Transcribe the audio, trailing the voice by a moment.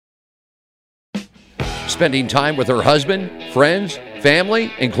spending time with her husband, friends,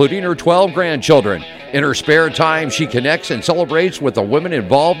 family, including her 12 grandchildren. In her spare time, she connects and celebrates with the women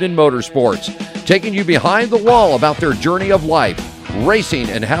involved in motorsports, taking you behind the wall about their journey of life, racing,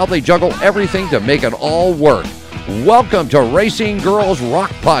 and how they juggle everything to make it all work. Welcome to Racing Girls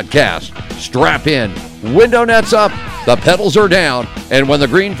Rock Podcast. Strap in, window nets up, the pedals are down, and when the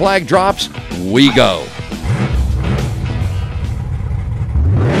green flag drops, we go.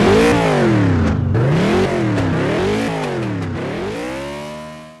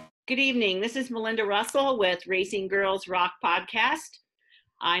 Good evening. This is Melinda Russell with Racing Girls Rock Podcast.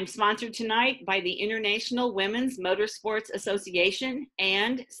 I'm sponsored tonight by the International Women's Motorsports Association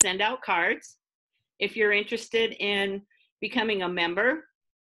and Send Out Cards. If you're interested in becoming a member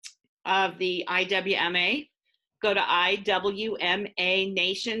of the IWMA, go to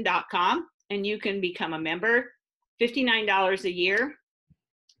iwmanation.com and you can become a member. $59 a year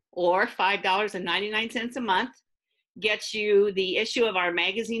or $5.99 a month. Gets you the issue of our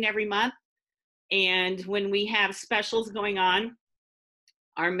magazine every month. And when we have specials going on,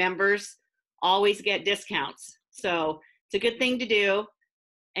 our members always get discounts. So it's a good thing to do.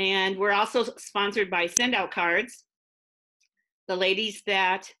 And we're also sponsored by Send Out Cards. The ladies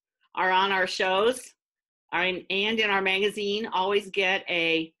that are on our shows and in our magazine always get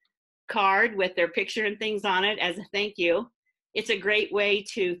a card with their picture and things on it as a thank you. It's a great way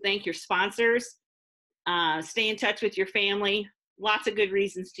to thank your sponsors. Stay in touch with your family. Lots of good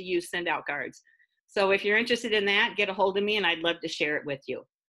reasons to use Send Out Cards. So if you're interested in that, get a hold of me and I'd love to share it with you.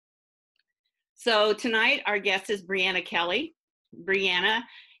 So tonight our guest is Brianna Kelly. Brianna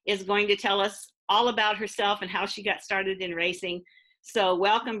is going to tell us all about herself and how she got started in racing. So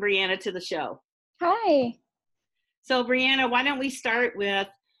welcome, Brianna, to the show. Hi. So Brianna, why don't we start with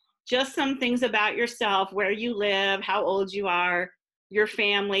just some things about yourself, where you live, how old you are, your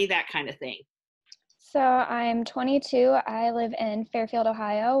family, that kind of thing. So I'm 22. I live in Fairfield,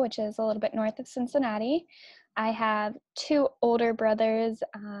 Ohio, which is a little bit north of Cincinnati. I have two older brothers.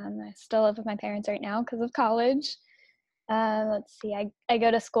 I still live with my parents right now because of college. Let's see, I go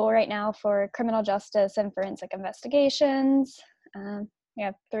to school right now for criminal justice and forensic investigations. We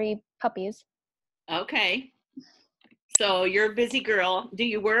have 3 puppies. Okay. So you're a busy girl. Do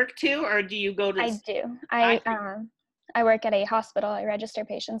you work too, or do you go to? I do. I work at a hospital. I register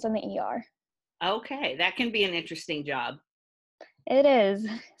patients in the ER. Okay, that can be an interesting job. It is.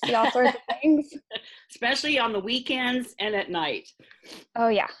 See all sorts of things. Especially on the weekends and at night. Oh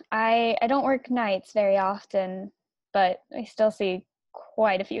yeah, I don't work nights very often, but I still see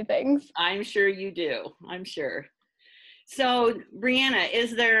quite a few things. I'm sure you do. I'm sure. So Brianna,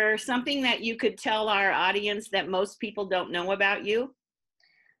 is there something that you could tell our audience that most people don't know about you?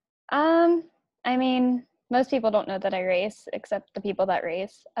 I mean, most people don't know that I race except the people that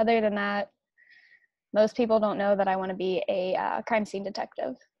race. Other than that, most people don't know that I want to be a crime scene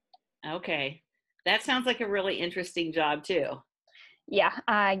detective. Okay. That sounds like a really interesting job too. Yeah,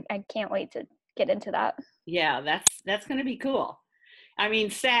 I can't wait to get into that. Yeah, that's going to be cool. I mean,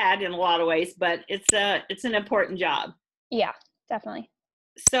 sad in a lot of ways, but it's an important job. Yeah, definitely.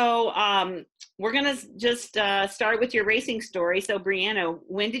 So we're going to just start with your racing story. So Brianna,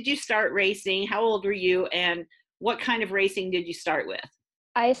 when did you start racing? How old were you? And what kind of racing did you start with?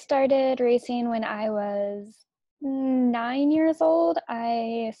 I started racing when I was 9 years old.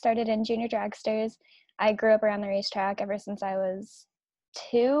 I started in junior dragsters. I grew up around the racetrack ever since I was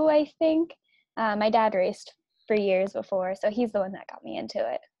 2, I think. My dad raced for years before, so he's the one that got me into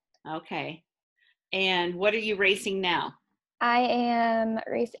it. Okay. And what are you racing now? I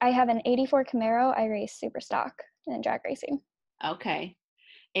have an 84 Camaro. I race super stock and drag racing. Okay.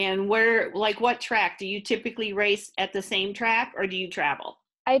 And what track? Do you typically race at the same track or do you travel?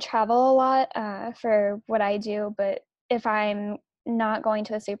 I travel a lot for what I do, but if I'm not going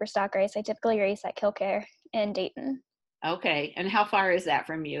to a super stock race, I typically race at Killcare in Dayton. Okay. And how far is that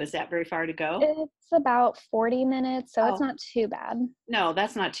from you? Is that very far to go? It's about 40 minutes, so It's not too bad. No,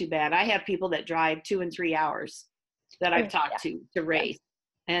 that's not too bad. I have people that drive 2 and 3 hours that I've talked to race.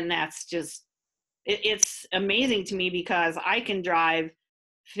 Yeah. And that's just, it's amazing to me because I can drive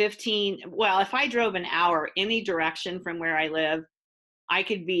if I drove an hour any direction from where I live, I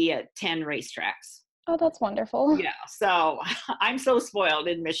could be at 10 racetracks. Oh, that's wonderful. Yeah. So I'm so spoiled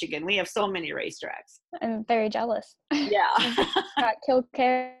in Michigan. We have so many racetracks. I'm very jealous. Yeah. Got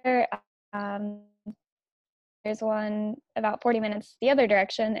Killcare. There's one about 40 minutes the other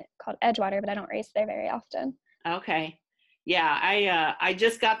direction called Edgewater, but I don't race there very often. Okay. Yeah. I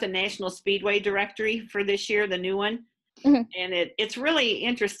just got the National Speedway directory for this year, the new one. Mm-hmm. And it's really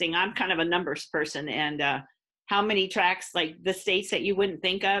interesting. I'm kind of a numbers person, and how many tracks, like the states that you wouldn't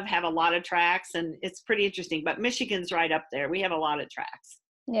think of have a lot of tracks, and it's pretty interesting. But Michigan's right up there. We have a lot of tracks.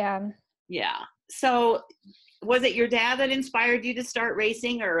 Yeah. Yeah. So was it your dad that inspired you to start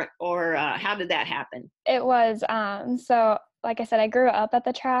racing, or how did that happen? It was, so like I said, I grew up at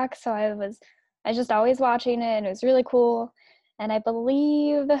the track, so I was just always watching it, and it was really cool. And I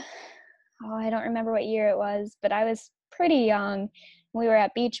believe, I don't remember what year it was, but I was pretty young. We were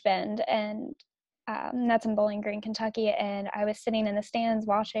at Beach Bend, and that's in Bowling Green, Kentucky, and I was sitting in the stands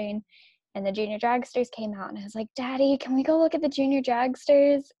watching, and the junior dragsters came out, and I was like, Daddy, can we go look at the junior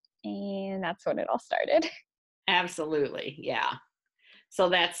dragsters? And that's when it all started. Absolutely. Yeah. So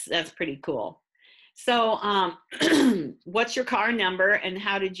that's pretty cool. So what's your car number and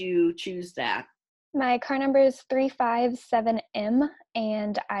how did you choose that? My car number is 357M,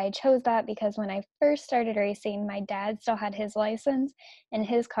 and I chose that because when I first started racing, my dad still had his license, and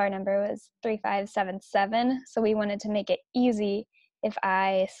his car number was 3577. So we wanted to make it easy if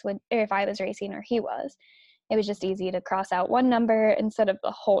I was racing or he was. It was just easy to cross out one number instead of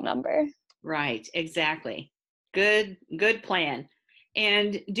the whole number. Right, exactly. Good plan.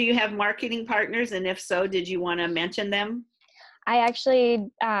 And do you have marketing partners? And if so, did you want to mention them? I actually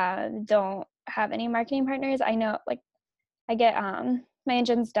don't have any marketing partners. I know, like, I get my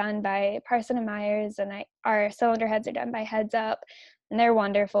engine's done by Parson and Myers, and our cylinder heads are done by Heads Up, and they're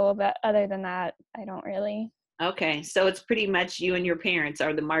wonderful. But other than that, I don't really. Okay, so it's pretty much you and your parents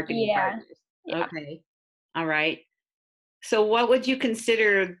are the marketing partners. Yeah. Okay, all right. So what would you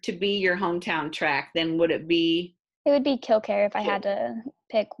consider to be your hometown track? Then would it be? It would be Killcare if I had to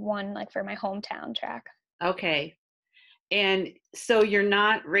pick one, like, for my hometown track. Okay. And so you're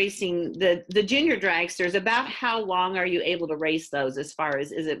not racing the junior dragsters. About how long are you able to race those, as far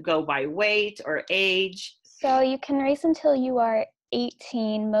as, is it go by weight or age? So you can race until you are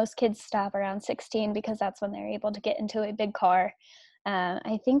 18. Most kids stop around 16 because that's when they're able to get into a big car.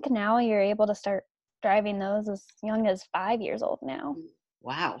 I think now you're able to start driving those as young as 5 years old now.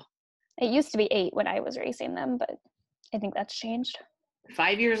 Wow. It used to be 8 when I was racing them, but I think that's changed.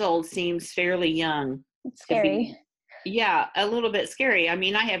 5 years old seems fairly young. It's scary. Yeah, a little bit scary. I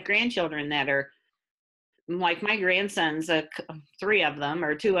mean, I have grandchildren that are, like my grandsons, 3 of them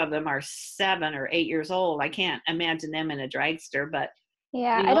or 2 of them are 7 or 8 years old. I can't imagine them in a dragster, but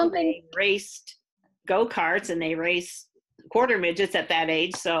yeah, I don't they think raced go-karts and they race quarter midgets at that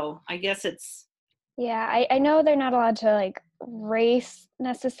age. So I guess it's. Yeah, I know they're not allowed to, like, race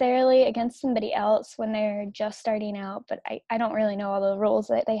necessarily against somebody else when they're just starting out, but I don't really know all the rules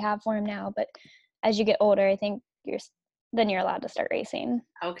that they have for them now. But as you get older, I think you're allowed to start racing.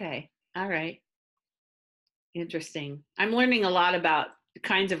 Okay. All right. Interesting. I'm learning a lot about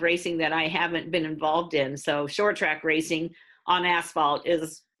kinds of racing that I haven't been involved in. So short track racing on asphalt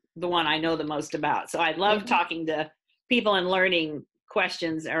is the one I know the most about. So I love talking to people and learning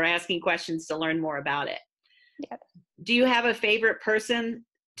questions or asking questions to learn more about it. Yeah. Do you have a favorite person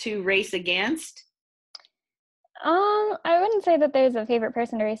to race against? I wouldn't say that there's a favorite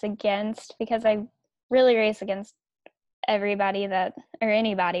person to race against, because I really race against everybody or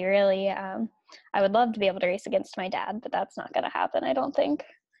anybody really. I would love to be able to race against my dad, but that's not going to happen, I don't think.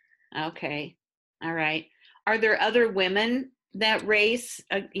 Okay. All right. Are there other women that race,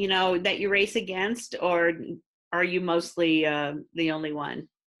 that you race against, or are you mostly the only one?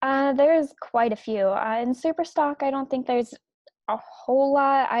 There's quite a few. In Superstock, I don't think there's a whole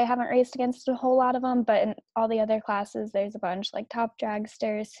lot. I haven't raced against a whole lot of them, but in all the other classes, there's a bunch, like Top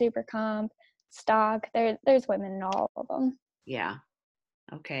Dragsters, Super Comp, Stock. There's women in all of them. Yeah.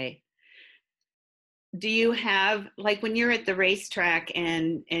 Okay. Do you have, like, when you're at the racetrack,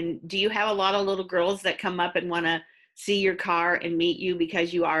 and do you have a lot of little girls that come up and want to see your car and meet you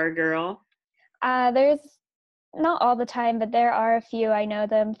because you are a girl? There's not all the time, but there are a few. I know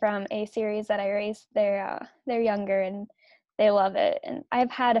them from a series that I raced. They're younger and they love it. And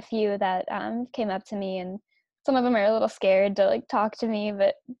I've had a few that came up to me, and some of them are a little scared to, like, talk to me,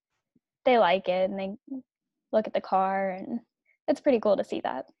 but they like it and they look at the car, and it's pretty cool to see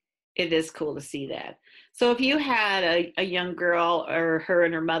that. It is cool to see that. So if you had a young girl, or her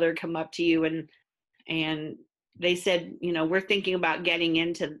and her mother, come up to you and they said, we're thinking about getting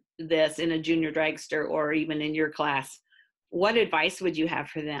into this in a junior dragster or even in your class, what advice would you have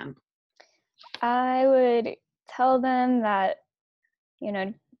for them? I would tell them that,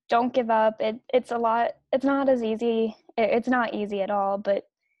 don't give up. It's a lot. It's not as easy. It's not easy at all, but,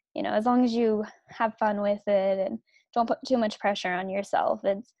 as long as you have fun with it and don't put too much pressure on yourself,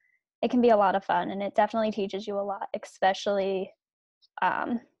 it can be a lot of fun, and it definitely teaches you a lot, especially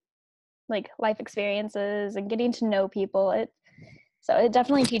like life experiences and getting to know people. So it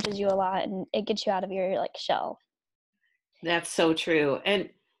definitely teaches you a lot, and it gets you out of your like shell. That's so true. And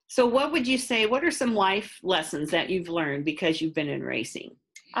so what would you say, what are some life lessons that you've learned because you've been in racing?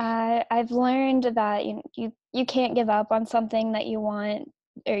 I've learned that you can't give up on something that you want,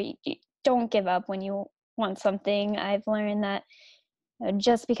 or you don't give up when you want something. I've learned that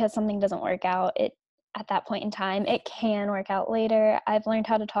just because something doesn't work out, it at that point in time, it can work out later. I've learned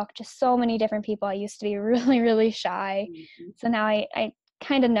how to talk to so many different people. I used to be really, really shy. Mhm. So now I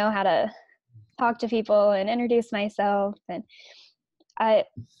kind of know how to talk to people and introduce myself. And I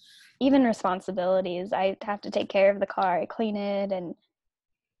even responsibilities. I have to take care of the car, I clean it, and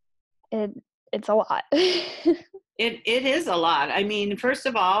it it's a lot. It is a lot. I mean, first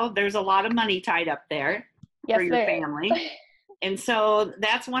of all, there's a lot of money tied up there for Yes, your there is. family. And so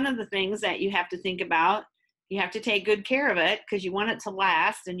that's one of the things that you have to think about. You have to take good care of it because you want it to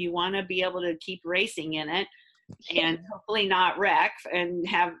last and you want to be able to keep racing in it and hopefully not wreck and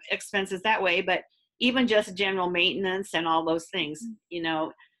have expenses that way. But even just general maintenance and all those things,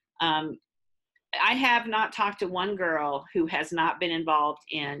 um, I have not talked to one girl who has not been involved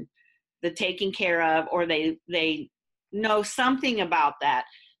in the taking care of, or they know something about that.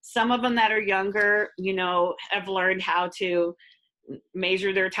 Some of them that are younger, have learned how to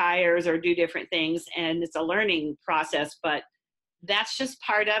measure their tires or do different things, and it's a learning process, but that's just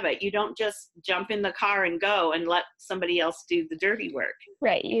part of it. You don't just jump in the car and go and let somebody else do the dirty work.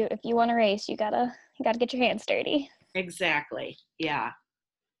 Right. If you want to race, you gotta get your hands dirty. Exactly. Yeah.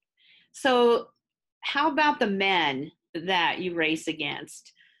 So how about the men that you race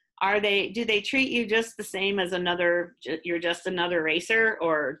against? Do they treat you just the same as you're just another racer,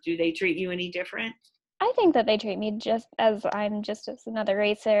 or do they treat you any different? I think that they treat me just as I'm just as another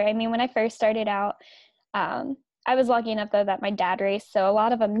racer. I mean, when I first started out, I was lucky enough though that my dad raced, so a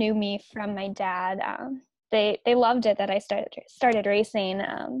lot of them knew me from my dad. They loved it that I started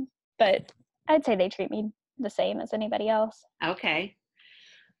racing, but I'd say they treat me the same as anybody else. Okay.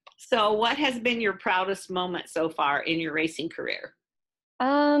 So what has been your proudest moment so far in your racing career?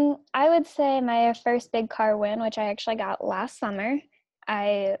 I would say my first big car win, which I actually got last summer.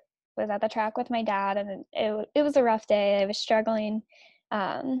 I was at the track with my dad, and it was a rough day. I was struggling,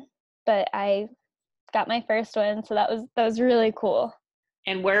 but I got my first win, so that was really cool.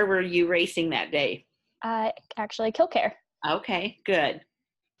 And where were you racing that day? Actually, Killcare. Okay, good.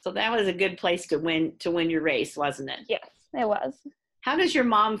 So that was a good place to win your race, wasn't it? Yes, it was. How does your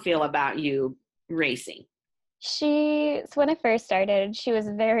mom feel about you racing? So when I first started, she was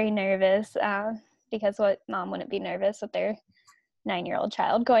very nervous, because what mom wouldn't be nervous with their 9-year-old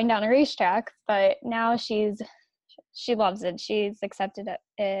child going down a racetrack? But now she loves it. She's accepted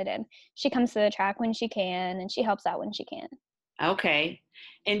it, and she comes to the track when she can, and she helps out when she can. Okay.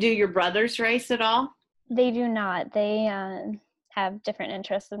 And do your brothers race at all? They do not. They have different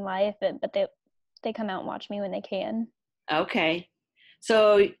interests in life, but they come out and watch me when they can. Okay.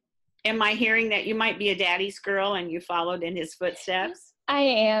 So am I hearing that you might be a daddy's girl and you followed in his footsteps? I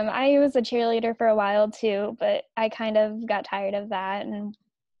am. I was a cheerleader for a while too, but I kind of got tired of that and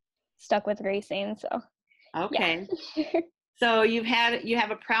stuck with racing. So Okay. yeah. So you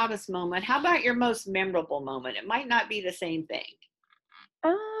have a proudest moment. How about your most memorable moment? It might not be the same thing.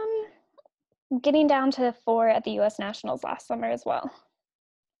 Getting down to 4 at the U.S. Nationals last summer as well.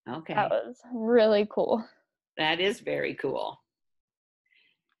 That Okay. was really cool. That is very cool.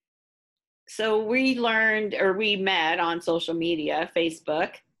 So we met on social media,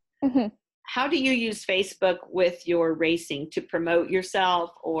 Facebook. hmm How do you use Facebook with your racing to promote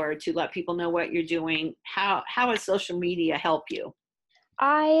yourself or to let people know what you're doing? How does social media help you?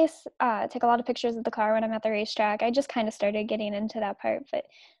 I take a lot of pictures of the car when I'm at the racetrack. I just kind of started getting into that part, but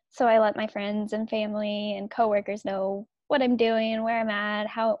so I let my friends and family and coworkers know what I'm doing, where I'm at,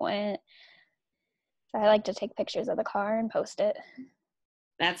 how it went. So I like to take pictures of the car and post it.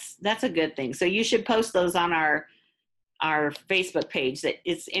 That's a good thing. So you should post those on our Facebook page. That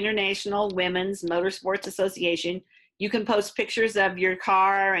it's International Women's Motorsports Association. You can post pictures of your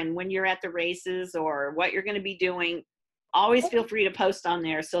car and when you're at the races or what you're going to be doing. Always feel free to post on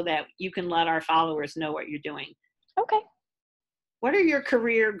there so that you can let our followers know what you're doing. Okay. What are your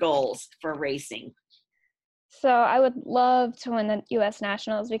career goals for racing? So I would love to win the U.S.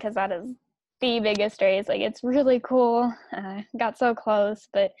 Nationals because that is the biggest race. Like, it's really cool. Got so close,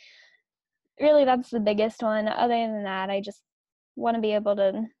 but really that's the biggest one. Other than that, I just want to be able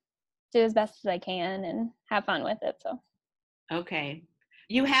to do as best as I can and have fun with it. So Okay.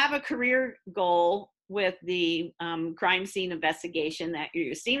 You have a career goal with the crime scene investigation that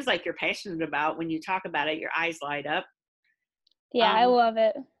seems like you're passionate about. When you talk about it, your eyes light up. yeah, I love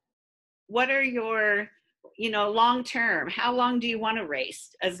it. What are your, long term, how long do you want to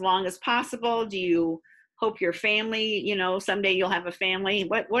race? As long as possible? Do you hope your family, someday you'll have a family?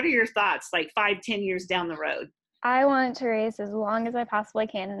 What are your thoughts, like 5-10 years down the road? I want to race as long as I possibly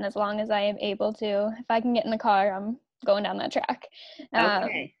can and as long as I am able to. If I can get in the car, I'm going down that track.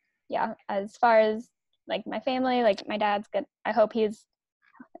 Okay. Yeah, as far as like my family, like my dad's good. I hope he's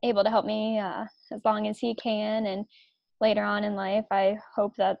able to help me as long as he can. And later on in life, I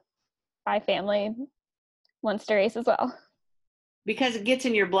hope that my family wants to race as well. Because it gets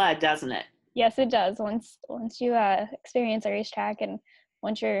in your blood, doesn't it? Yes, it does. Once you experience a racetrack and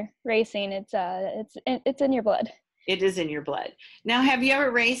once you're racing, it's in your blood. It is in your blood. Now, have you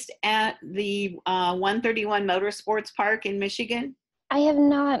ever raced at the 131 Motorsports Park in Michigan? I have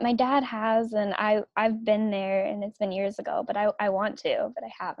not. My dad has, and I've been there, and it's been years ago, but I want to, but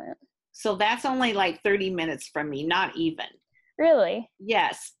I haven't. So that's only like 30 minutes from me, not even. Really?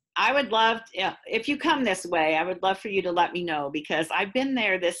 Yes. I would love, if you come this way, I would love for you to let me know, because I've been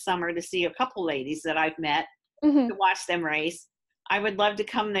there this summer to see a couple ladies that I've met, to watch them race. I would love to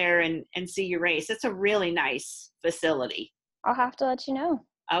come there and see you race. It's a really nice facility. I'll have to let you know.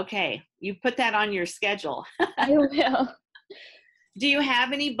 Okay. You put that on your schedule. I will. Do you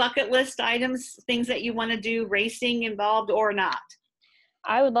have any bucket list items, things that you want to do, racing involved or not?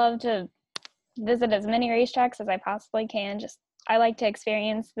 I would love to visit as many racetracks as I possibly can. I like to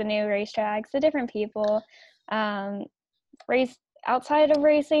experience the new racetracks, the different people. Race outside of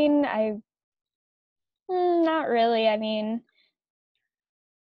racing, not really. I mean,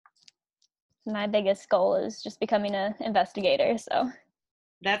 my biggest goal is just becoming an investigator. So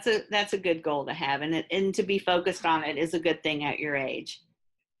that's a good goal to have, and to be focused on it is a good thing at your age.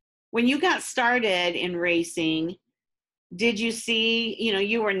 When you got started in racing, did you see,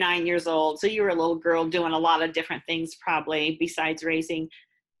 you were 9 years old, so you were a little girl doing a lot of different things probably besides racing.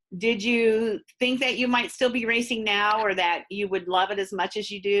 Did you think that you might still be racing now, or that you would love it as much as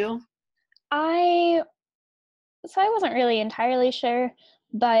you do? I wasn't really entirely sure,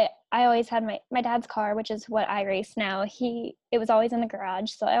 but I always had my dad's car, which is what I race now. It was always in the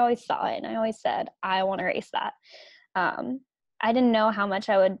garage, so I always saw it, and I always said, I want to race that. I didn't know how much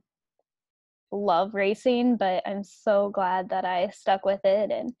I would love racing, but I'm so glad that I stuck with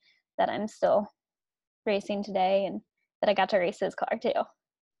it and that I'm still racing today and that I got to race his car too.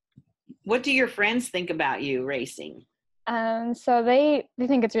 What do your friends think about you racing? So they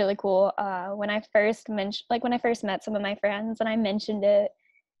think it's really cool. When I first met some of my friends and I mentioned it,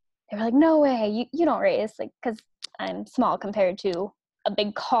 they were like, no way, you don't race, like, because I'm small compared to a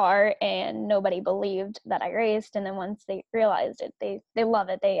big car, and nobody believed that I raced. And then once they realized it, they love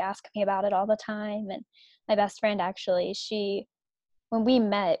it. They ask me about it all the time. And my best friend, actually, when we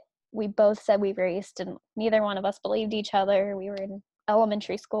met, we both said we raced, and neither one of us believed each other. We were in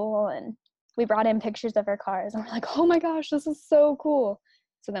elementary school, and we brought in pictures of our cars, and we're like, oh my gosh, this is so cool.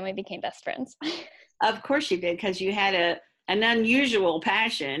 So then we became best friends. Of course you did, because you had an unusual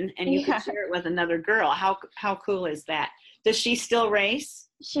passion, and you could share it with another girl. How cool is that? Does she still race?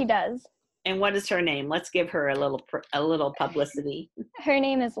 She does. And what is her name? Let's give her a little publicity. Her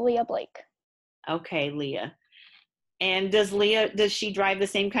name is Leah Blake. Okay, Leah. And does she drive the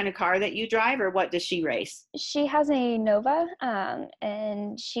same kind of car that you drive, or what does she race? She has a Nova,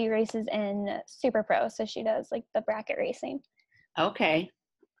 and she races in Super Pro, so she does like the bracket racing. Okay.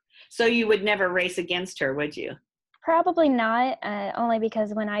 So you would never race against her, would you? Probably not, only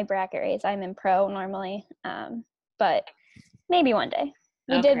because when I bracket race, I'm in pro normally, but maybe one day.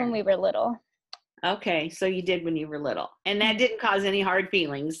 We did when we were little. Okay, so you did when you were little. And that didn't cause any hard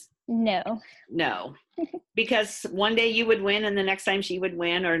feelings? No. No. Because one day you would win and the next time she would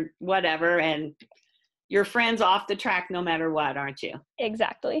win, or whatever, and you're friends off the track no matter what, aren't you?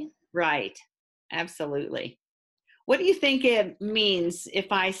 Exactly. Right. Absolutely. What do you think it means if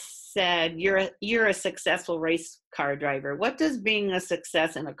I said you're a successful race car driver? What does being a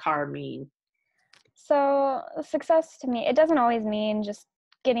success in a car mean? So success to me, it doesn't always mean just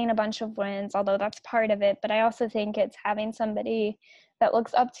getting a bunch of wins, although that's part of it. But I also think it's having somebody that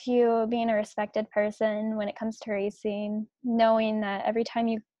looks up to you, being a respected person when it comes to racing, knowing that every time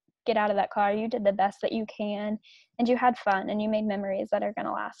you get out of that car, you did the best that you can, and you had fun, and you made memories that are going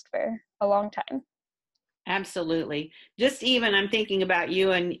to last for a long time. Absolutely. Just even I'm thinking about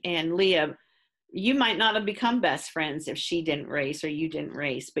you and Leah. You might not have become best friends if she didn't race or you didn't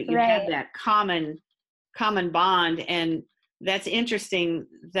race, but you had that common bond. And that's interesting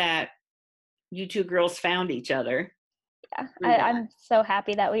that you two girls found each other. Yeah, I'm so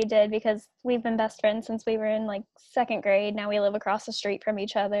happy that we did, because we've been best friends since we were in like second grade. Now we live across the street from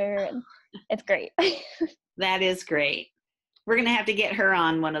each other, and it's great. That is great. We're going to have to get her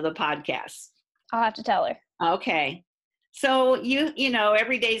on one of the podcasts. I'll have to tell her. Okay. So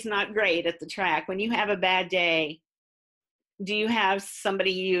every day's not great at the track. When you have a bad day, do you have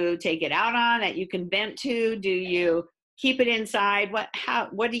somebody you take it out on that you can vent to? Do you keep it inside?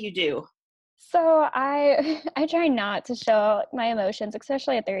 What do you do? So I I try not to show my emotions,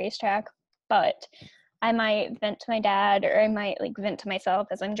 especially at the racetrack, but I might vent to my dad, or I might like vent to myself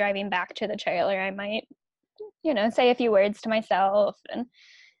as I'm driving back to the trailer. I might, say a few words to myself,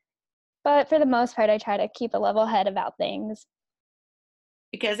 but for the most part I try to keep a level head about things.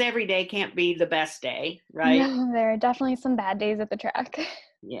 Because every day can't be the best day, right? No, there are definitely some bad days at the track.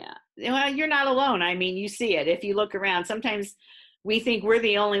 Yeah. Well, you're not alone. I mean, you see it. If you look around, sometimes we think we're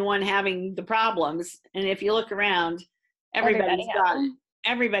the only one having the problems. And if you look around, Everybody everybody's has got, them.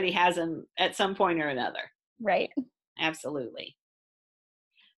 everybody has them at some point or another. Right. Absolutely.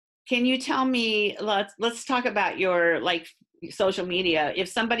 Can you tell me, let's talk about your like social media. If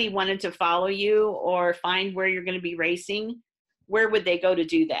somebody wanted to follow you or find where you're going to be racing, where would they go to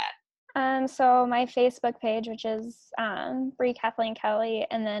do that? So my Facebook page, which is Bree Kathleen Kelly,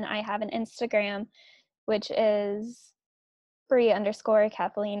 and then I have an Instagram, which is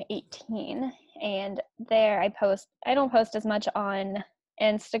Bree_Kathleen18, and there I don't post as much on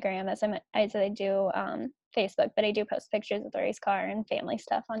Instagram as I do Facebook, but I do post pictures of the race car and family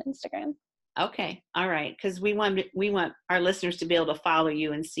stuff on Instagram. Okay. All right. Because we want our listeners to be able to follow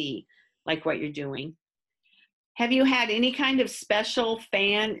you and see like what you're doing. Have you had any kind of special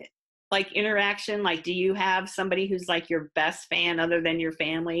fan like interaction? Like, do you have somebody who's like your best fan other than your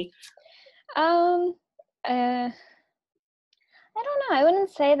family? Um, uh, I don't know. I wouldn't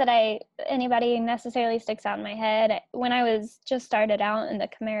say that anybody necessarily sticks out in my head. When I was just started out in the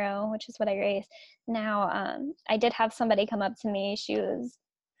Camaro, which is what I race now, I did have somebody come up to me. She was,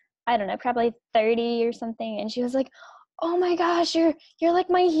 I don't know, probably 30 or something, and she was like, "Oh my gosh, you're like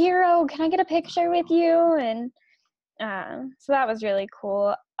my hero. Can I get a picture with you?" And so that was really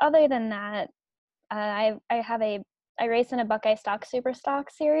cool. Other than that, I race in a Buckeye Stock Super Stock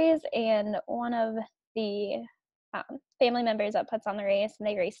series, and one of the family members that puts on the race, and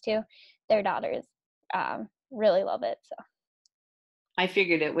they race too, their daughters really love it. So I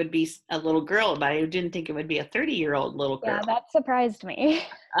figured it would be a little girl, but I didn't think it would be a 30-year-old little girl. yeah, that surprised me.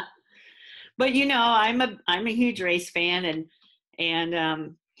 But I'm a huge race fan, and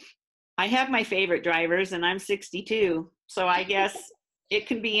I have my favorite drivers, and I'm 62, so I guess it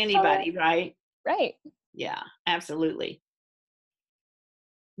can be anybody, right? Right. Yeah, absolutely.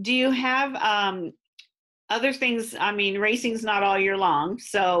 Do you have other things? I mean, racing's not all year long.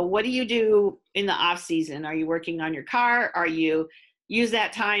 So what do you do in the off season? Are you working on your car? Are you use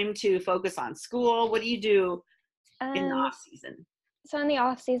that time to focus on school? What do you do in the Um, off season? so in the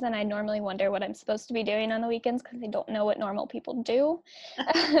off season, I normally wonder what I'm supposed to be doing on the weekends because I don't know what normal people do.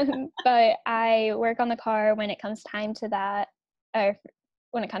 But I work on the car when it comes time to that, or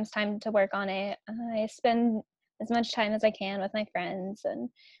when it comes time to work on it. I spend as much time as I can with my friends and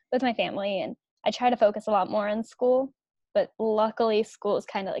with my family, and I try to focus a lot more on school. But luckily, school is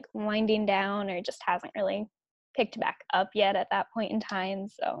kind of like winding down, or just hasn't really picked back up yet at that point in time.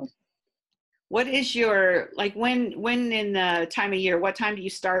 So What is your like when in the time of year, what time do you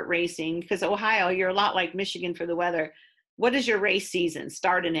start racing? Because Ohio, you're a lot like Michigan for the weather. What is your race season,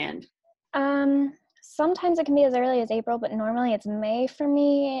 start and end? sometimes it can be as early as April, but normally it's May for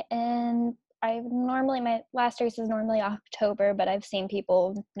me. And my last race is normally October, but I've seen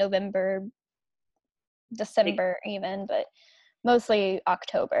people November, December even, but mostly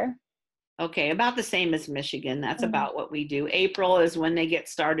October. Okay, about the same as Michigan. That's Mhm. about what we do. April is when they get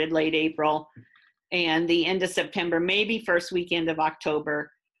started, late April, and the end of September, maybe first weekend of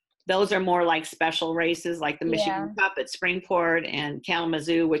October. Those are more like special races, like the Yeah. Michigan Cup at Springport, and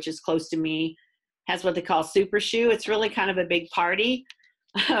Kalamazoo, which is close to me, has what they call Super Shoe. It's really kind of a big party,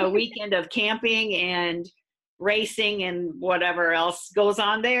 a weekend of camping and racing and whatever else goes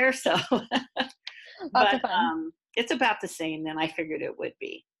on there. So, Lots but of fun. it's about the same than I figured it would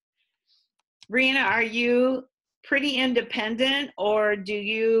be. Brianna, are you pretty independent, or do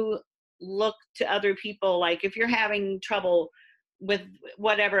you look to other people? Like if you're having trouble with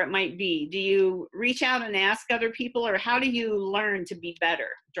whatever it might be, do you reach out and ask other people, or how do you learn to be better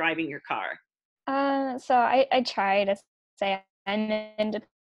driving your car? So I try to say I'm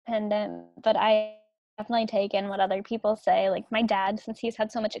independent, but I definitely take in what other people say. Like my dad, since he's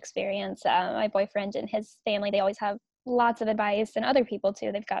had so much experience, my boyfriend and his family, they always have lots of advice, and other people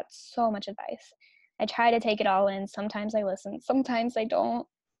too. They've got so much advice. I try to take it all in. Sometimes I listen, sometimes I don't.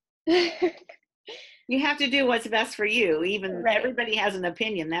 You have to do what's best for you. Even Right. everybody has an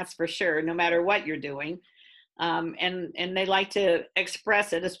opinion, that's for sure, no matter what you're doing. And they like to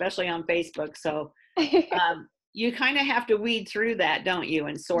express it, especially on Facebook. So You kind of have to weed through that, don't you,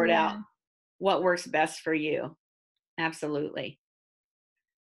 and sort out Yeah. what works best for you. Absolutely.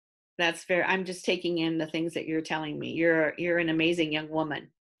 That's fair. I'm just taking in the things that you're telling me. You're an amazing young woman.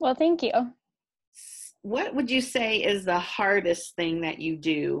 Well, thank you. What would you say is the hardest thing that you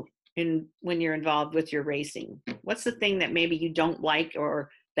do in when you're involved with your racing? What's the thing that maybe you don't like or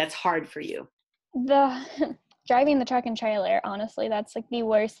that's hard for you? The driving the truck and trailer, honestly, that's like the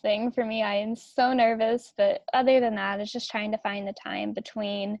worst thing for me. I am so nervous, but other than that, it's just trying to find the time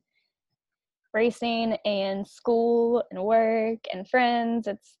between racing and school and work and friends.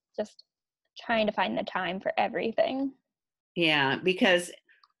 It's just trying to find the time for everything. Yeah, because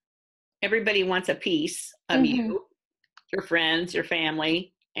everybody wants a piece of Hmm. you, your friends, your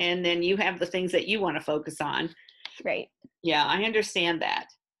family, and then you have the things that you want to focus on. Right. Yeah, I understand that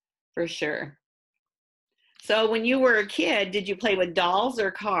for sure. So when you were a kid, did you play with dolls or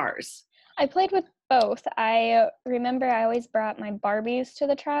cars? I played with both. I remember I always brought my Barbies to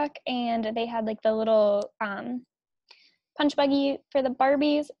the track, and they had like the little punch buggy for the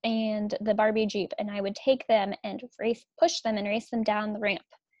Barbies and the Barbie Jeep, and I would take them and push them and race them down the ramp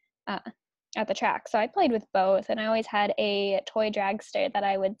uh, at the track. So I played with both, and I always had a toy dragster that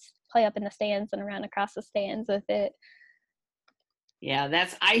I would play up in the stands and around across the stands with it. Yeah,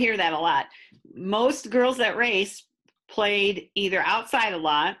 I hear that a lot. Most girls that race played either outside a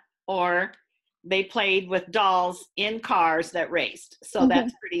lot or they played with dolls in cars that raced. So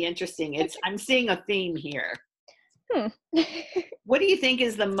that's pretty interesting. I'm seeing a theme here. Hmm. What do you think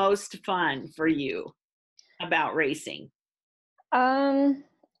is the most fun for you about racing? um,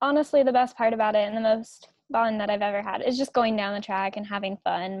 Honestly, the best part about it and the most fun that I've ever had is just going down the track and having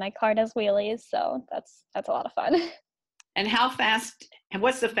fun. My car does wheelies, so that's a lot of fun. And how fast, and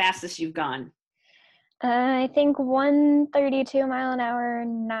what's the fastest you've gone? I think 132 mile an hour,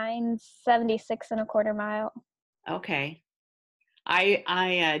 976 and a quarter mile. Okay.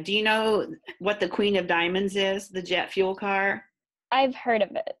 Do you know what the Queen of Diamonds is, the jet fuel car? I've heard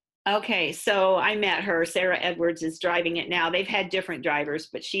of it. Okay, so I met her. Sarah Edwards is driving it now. They've had different drivers,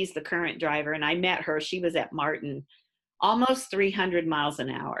 but she's the current driver. And I met her. She was at Martin, almost 300 miles an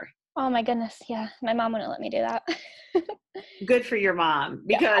hour. Oh my goodness, yeah. My mom wouldn't let me do that. Good for your mom,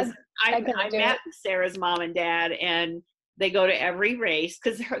 Yeah, because I I couldn't do met it. Sarah's mom and dad, and they go to every race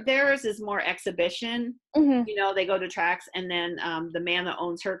because theirs is more exhibition. Hmm. You know, they go to tracks, and then the man that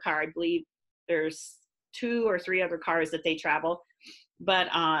owns her car, I believe there's two or three other cars that they travel, but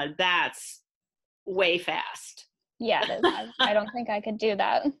that's way fast. Yeah, it is. I don't think I could do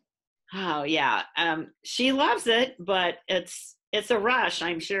that. Oh yeah, she loves it, but it's a rush,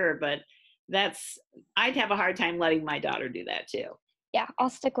 I'm sure. But that's I'd have a hard time letting my daughter do that too. Yeah, I'll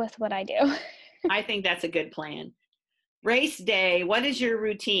stick with what I do. I think that's a good plan. Race day, what is your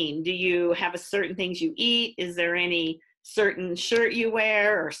routine? Do you have a certain things you eat? Is there any certain shirt you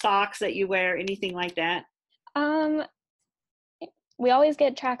wear or socks that you wear? Anything like that? Um, we always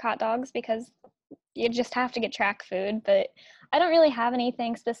get track hot dogs because you just have to get track food, but I don't really have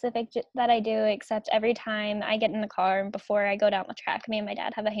anything specific that I do except every time I get in the car and before I go down the track, me and my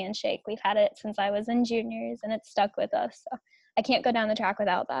dad have a handshake. We've had it since I was in juniors and it's stuck with us. So I can't go down the track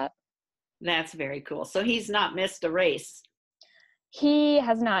without that. That's very cool. So he's not missed a race. He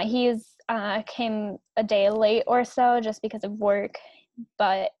has not. He's came a day late or so just because of work,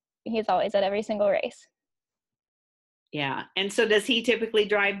 but he's always at every single race. Yeah. And so does he typically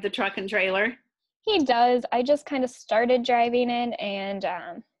drive the truck and trailer? He does. I just kind of started driving it, and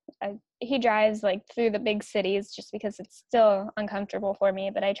he drives like through the big cities just because it's still uncomfortable for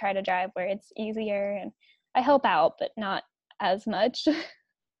me. But I try to drive where it's easier, and I help out, but not as much.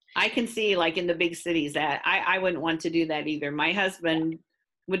 I can see like in the big cities that I wouldn't want to do that either. My husband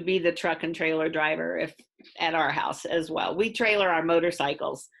would be the truck and trailer driver if at our house as well. We trailer our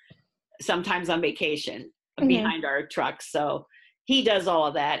motorcycles sometimes on vacation Hmm. behind our trucks. So he does all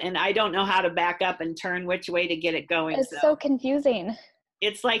of that. And I don't know how to back up and turn which way to get it going. It's So so confusing.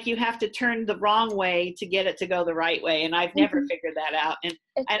 it's like you have to turn the wrong way to get it to go the right way. And I've never Hmm. figured that out. And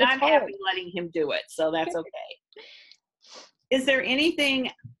It's I'm hard. happy letting him do it. So that's okay. Is there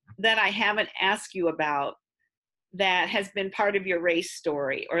anything that I haven't asked you about that has been part of your race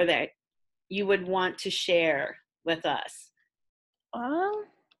story or that you would want to share with us? Um,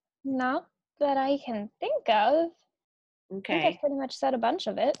 Not that I can think of. I think I've Okay. pretty much said a bunch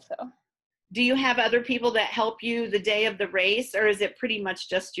of it. So Do you have other people that help you the day of the race, or is it pretty much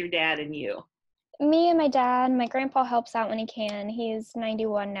just your dad and you? me and my dad, my grandpa helps out when he can. He's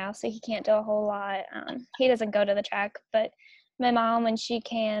 91 now, so he can't do a whole lot. He doesn't go to the track, but my mom, when she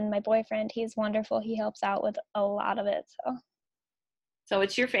can, my boyfriend, he's wonderful. He helps out with a lot of it. So So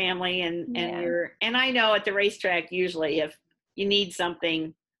it's your family and Yeah. and I know at the racetrack, usually if you need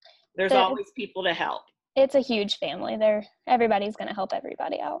something, there's The, always people to help. it's a huge family. Everybody's going to help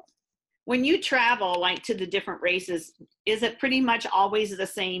everybody out. When you travel like to the different races, is it pretty much always the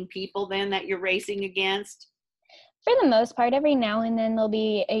same people then that you're racing against? For the most part, every now and then there'll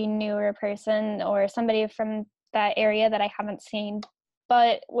be a newer person or somebody from that area that I haven't seen.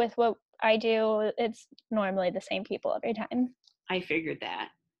 But with what I do, it's normally the same people every time. I figured that.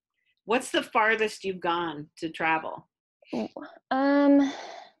 What's the farthest you've gone to travel? Um,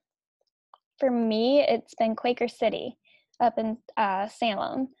 for me, it's been Quaker City up in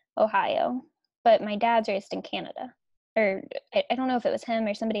Salem, Ohio. But my dad's raced in Canada. Or I don't know if it was him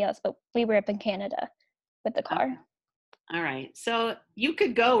or somebody else, but we were up in Canada with the car. All right. So you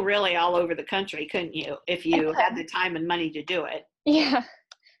could go really all over the country, couldn't you, if you had the time and money to do it? Yeah.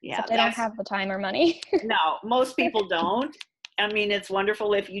 Yeah. Except I don't have the time or money. No, most people don't. I mean, it's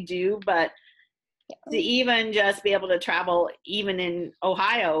wonderful if you do, but to even just be able to travel even in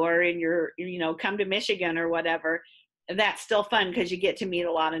Ohio or in your, come to Michigan or whatever, that's still fun because you get to meet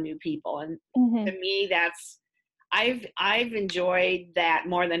a lot of new people. And to me, I've enjoyed that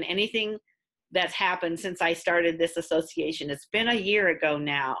more than anything that's happened since I started this association. It's been a year ago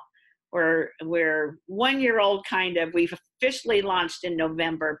now. We're 1 year old kind of. We've officially launched in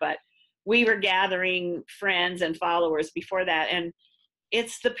November, but we were gathering friends and followers before that. And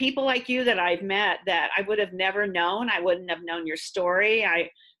it's the people like you that I've met that I would have never known. I wouldn't have known your story.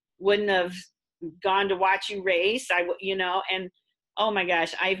 I wouldn't have gone to watch you race. And oh my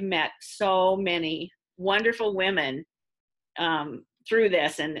gosh, I've met so many wonderful women through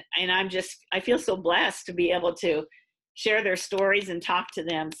this. And I feel so blessed to be able to share their stories and talk to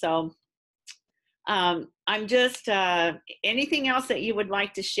them. So I'm just, anything else that you would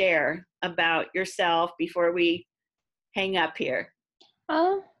like to share about yourself before we hang up here?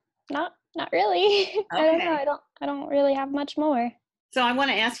 Not really. Okay. I don't know. I don't really have much more. So I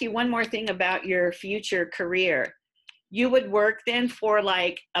want to ask you one more thing about your future career. You would work then for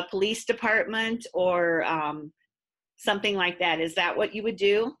like a police department or something like that. Is that what you would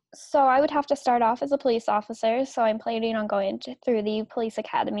do? So I would have to start off as a police officer. So I'm planning on going through the police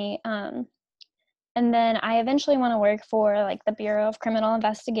academy. And then I eventually want to work for like the Bureau of Criminal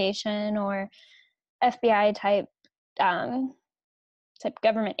Investigation or FBI type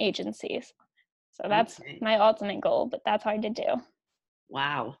government agencies. So that's my ultimate goal, but that's hard to do.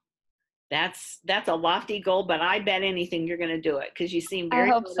 Wow. That's a lofty goal, but I bet anything you're going to do it because you seem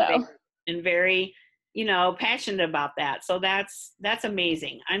very motivated and very, passionate about that. So that's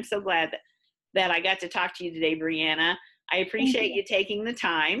amazing. I'm so glad that I got to talk to you today, Brianna. I appreciate you taking the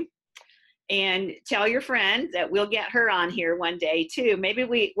time. And tell your friend that we'll get her on here one day too.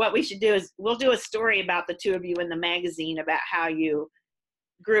 Maybe what we should do is we'll do a story about the two of you in the magazine about how you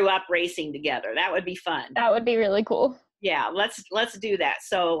grew up racing together. That would be fun. That would be really cool. Yeah, let's do that.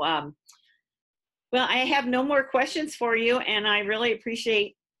 So, well, I have no more questions for you, and I really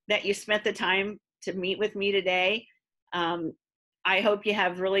appreciate that you spent the time to meet with me today. I hope you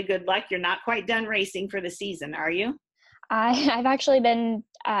have really good luck. You're not quite done racing for the season, are you? I've actually been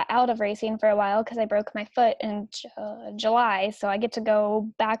out of racing for a while because I broke my foot in July, so I get to go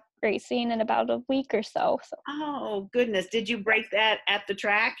back racing in about a week or so. Oh, goodness. Did you break that at the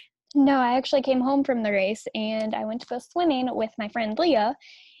track? No, I actually came home from the race, and I went to go swimming with my friend Leah,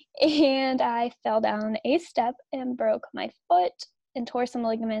 and I fell down a step and broke my foot and tore some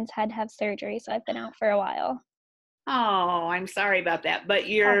ligaments, had to have surgery, so I've been out for a while. Oh, I'm sorry about that, but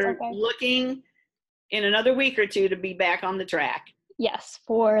you're looking in another week or two to be back on the track. Yes,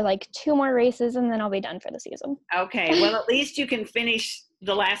 for like 2 more races, and then I'll be done for the season. Okay, well, at least you can finish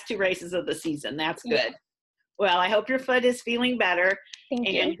the last 2 races of the season. That's good. Yeah. Well, I hope your foot is feeling better. Thank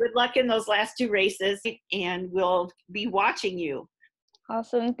you. And good luck in those last 2 races, and we'll be watching you.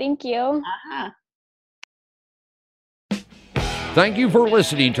 Awesome. Thank you. Thank you for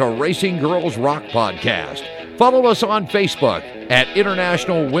listening to Racing Girls Rock Podcast. Follow us on Facebook at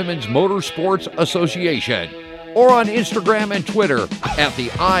International Women's Motorsports Association or on Instagram and Twitter at the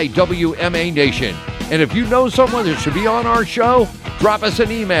IWMA Nation. And if you know someone that should be on our show, drop us an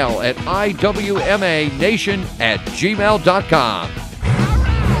email at iwmanation@gmail.com.